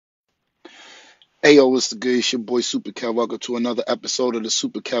Ayo, what's the good? It's your boy SUPERKev. Welcome to another episode of the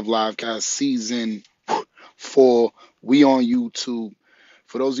SUPERKev Livecast Season 4. We on YouTube.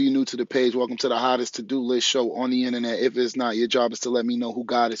 For those of you new to the page, welcome to the hottest to-do list show on the internet. If it's not, your job is to let me know who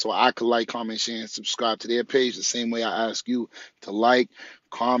got it so I could like, comment, share, and subscribe to their page the same way I ask you to like,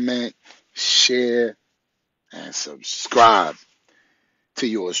 comment, share, and subscribe to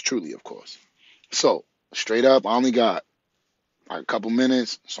yours truly, of course. So, straight up, I only got like a couple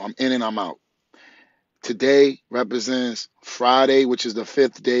minutes, so I'm in and I'm out. Today represents Friday, which is the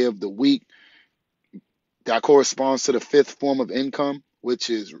fifth day of the week. That corresponds to the fifth form of income,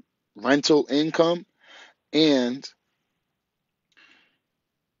 which is rental income. And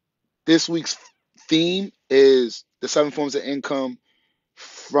this week's theme is the seven forms of income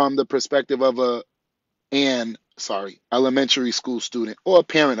from the perspective of elementary school student or a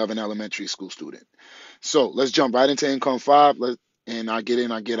parent of an elementary school student. So let's jump right into income five. And I get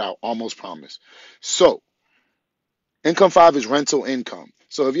in, I get out, almost promise. So income five is rental income.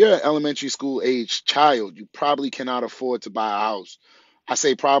 So if you're an elementary school age child, you probably cannot afford to buy a house. I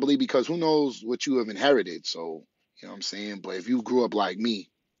say probably because who knows what you have inherited. So, you know what I'm saying? But if you grew up like me,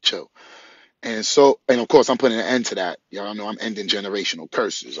 chill. And of course, I'm putting an end to that. Y'all know I'm ending generational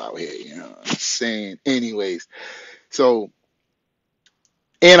curses out here. You know what I'm saying? Anyways, so,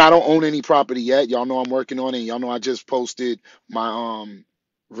 and I don't own any property yet. Y'all know I'm working on it. Y'all know I just posted my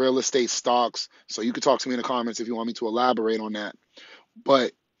real estate stocks. So you can talk to me in the comments if you want me to elaborate on that.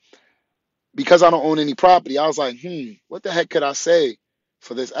 But because I don't own any property, I was like, what the heck could I say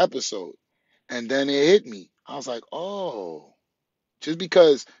for this episode? And then it hit me. I was like, oh, just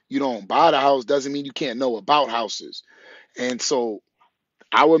because you don't buy the house doesn't mean you can't know about houses. And so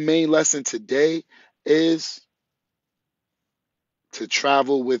our main lesson today is to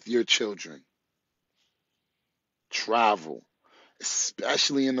travel with your children. Travel,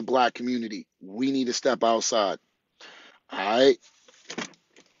 especially in the black community. We need to step outside. All right.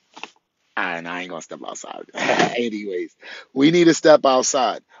 And I ain't gonna step outside. Anyways, we need to step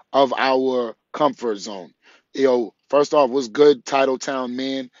outside of our comfort zone. First off, what's good, Title Town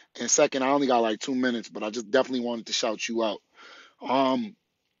man? And second, I only got like 2 minutes, but I just definitely wanted to shout you out. Um,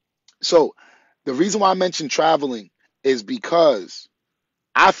 so the reason why I mentioned traveling is because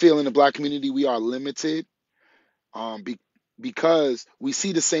I feel in the black community we are limited, um, be, because we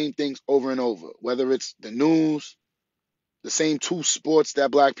see the same things over and over, whether it's the news, the same two sports that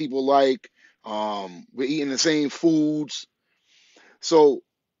black people like. We're eating the same foods. So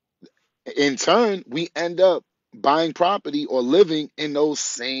in turn, we end up buying property or living in those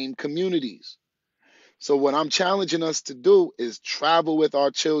same communities. So what I'm challenging us to do is travel with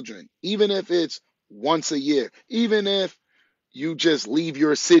our children, even if it's once a year, even if you just leave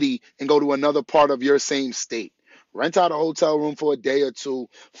your city and go to another part of your same state. Rent out a hotel room for a day or two,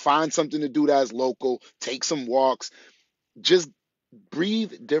 find something to do that's local, take some walks, just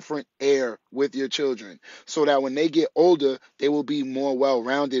breathe different air with your children so that when they get older, they will be more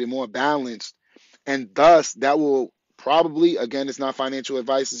well-rounded and more balanced. And thus, that will probably, again, it's not financial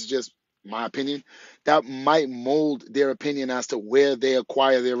advice, it's just my opinion, that might mold their opinion as to where they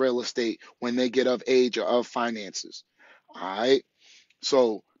acquire their real estate when they get of age or of finances. All right.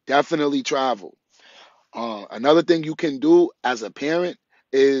 So definitely travel. Another thing you can do as a parent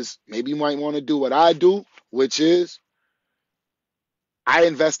is maybe you might want to do what I do, which is I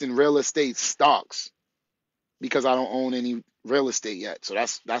invest in real estate stocks because I don't own any real estate yet. So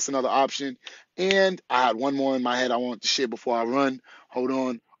that's another option. And I had one more in my head I want to share before I run. Hold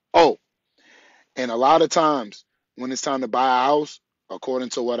on. Oh, and a lot of times when it's time to buy a house, according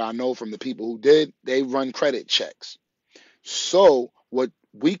to what I know from the people who did, they run credit checks. So what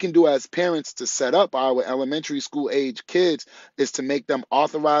we can do as parents to set up our elementary school age kids is to make them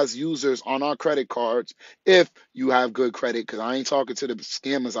authorized users on our credit cards if you have good credit, because I ain't talking to the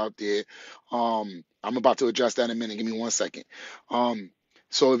scammers out there. I'm about to address that in a minute. Give me 1 second.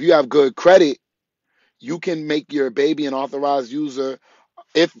 So if you have good credit, you can make your baby an authorized user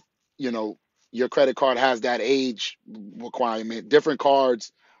if you know your credit card has that age requirement. Different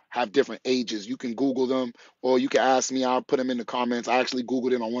cards have different ages. You can Google them, or you can ask me. I'll put them in the comments. I actually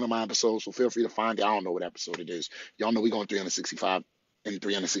Googled it on one of my episodes, so feel free to find it. I don't know what episode it is. Y'all know we going 365 in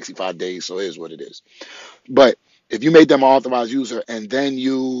 365 days, so it is what it is. But if you made them an authorized user and then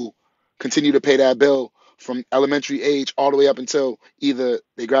you continue to pay that bill from elementary age all the way up until either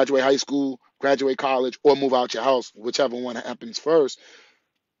they graduate high school, graduate college, or move out your house, whichever one happens first,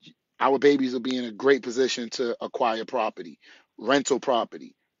 our babies will be in a great position to acquire property, rental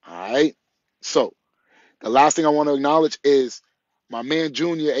property. All right. So the last thing I want to acknowledge is my man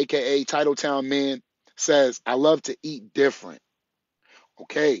Junior, aka Titletown Man, says I love to eat different.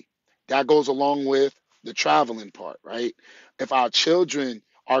 Okay. That goes along with the traveling part, right? If our children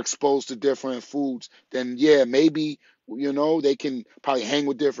are exposed to different foods, then yeah, maybe, they can probably hang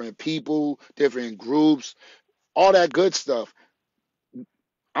with different people, different groups, all that good stuff.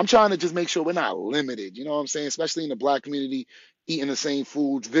 I'm trying to just make sure we're not limited, you know what I'm saying? Especially in the black community, eating the same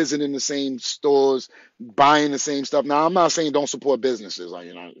foods, visiting the same stores, buying the same stuff. Now, I'm not saying don't support businesses, like,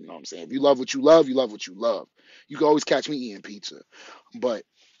 you know what I'm saying? If you love what you love, you love what you love. You can always catch me eating pizza. But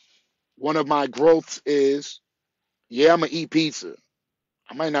one of my growths is, yeah, I'm gonna eat pizza.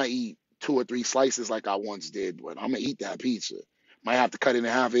 I might not eat 2 or 3 slices like I once did, but I'm gonna eat that pizza. Might have to cut it in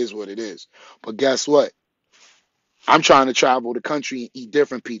half, is what it is. But guess what? I'm trying to travel the country and eat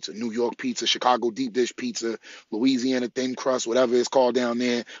different pizza. New York pizza, Chicago deep dish pizza, Louisiana thin crust, whatever it's called down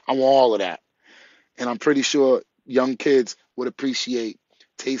there. I want all of that. And I'm pretty sure young kids would appreciate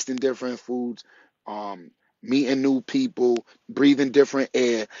tasting different foods, um, meeting new people, breathing different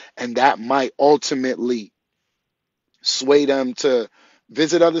air, and that might ultimately sway them to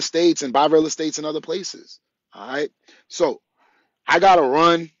visit other states and buy real estates in other places. All right. So I gotta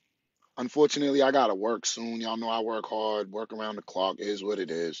run. Unfortunately, I gotta work soon. Y'all know I work hard, work around the clock is what it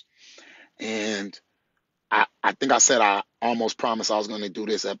is. And I think I said I almost promised I was gonna do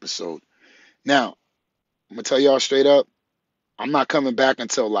this episode. Now, I'm gonna tell y'all straight up, I'm not coming back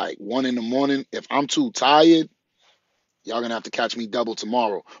until like 1 in the morning. If I'm too tired, y'all gonna have to catch me double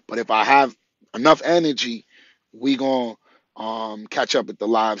tomorrow. But if I have enough energy, we gonna catch up with the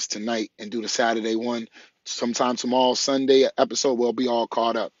lives tonight and do the Saturday one. Sometime tomorrow, Sunday episode, we'll be all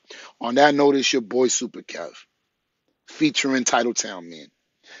caught up. On that note, it's your boy Super Kev, featuring Titletown Man.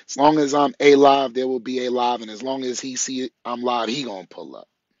 As long as I'm a live, there will be a live, and as long as he see it, I'm live, he gonna pull up.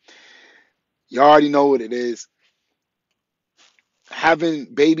 You already know what it is. Having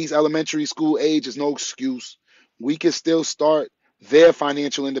babies elementary school age is no excuse. We can still start their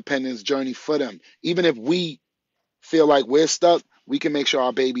financial independence journey for them. Even if we feel like we're stuck, we can make sure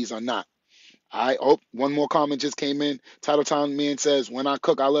our babies are not. I hope one more comment just came in. Title Time Man says, when I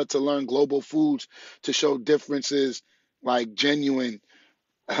cook, I love to learn global foods to show differences like genuine,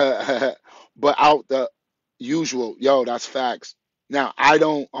 but out the usual. Yo, that's facts. Now, I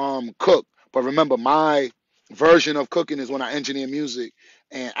don't cook, but remember my version of cooking is when I engineer music.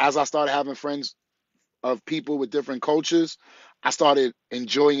 And as I started having friends of people with different cultures, I started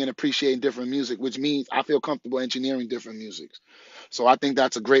enjoying and appreciating different music, which means I feel comfortable engineering different music. So I think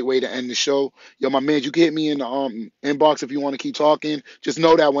that's a great way to end the show. Yo, my man, you can hit me in the inbox if you want to keep talking. Just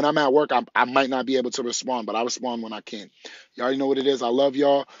know that when I'm at work, I might not be able to respond, but I respond when I can. You already know what it is. I love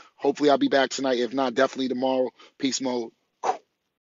y'all. Hopefully I'll be back tonight. If not, definitely tomorrow. Peace mode.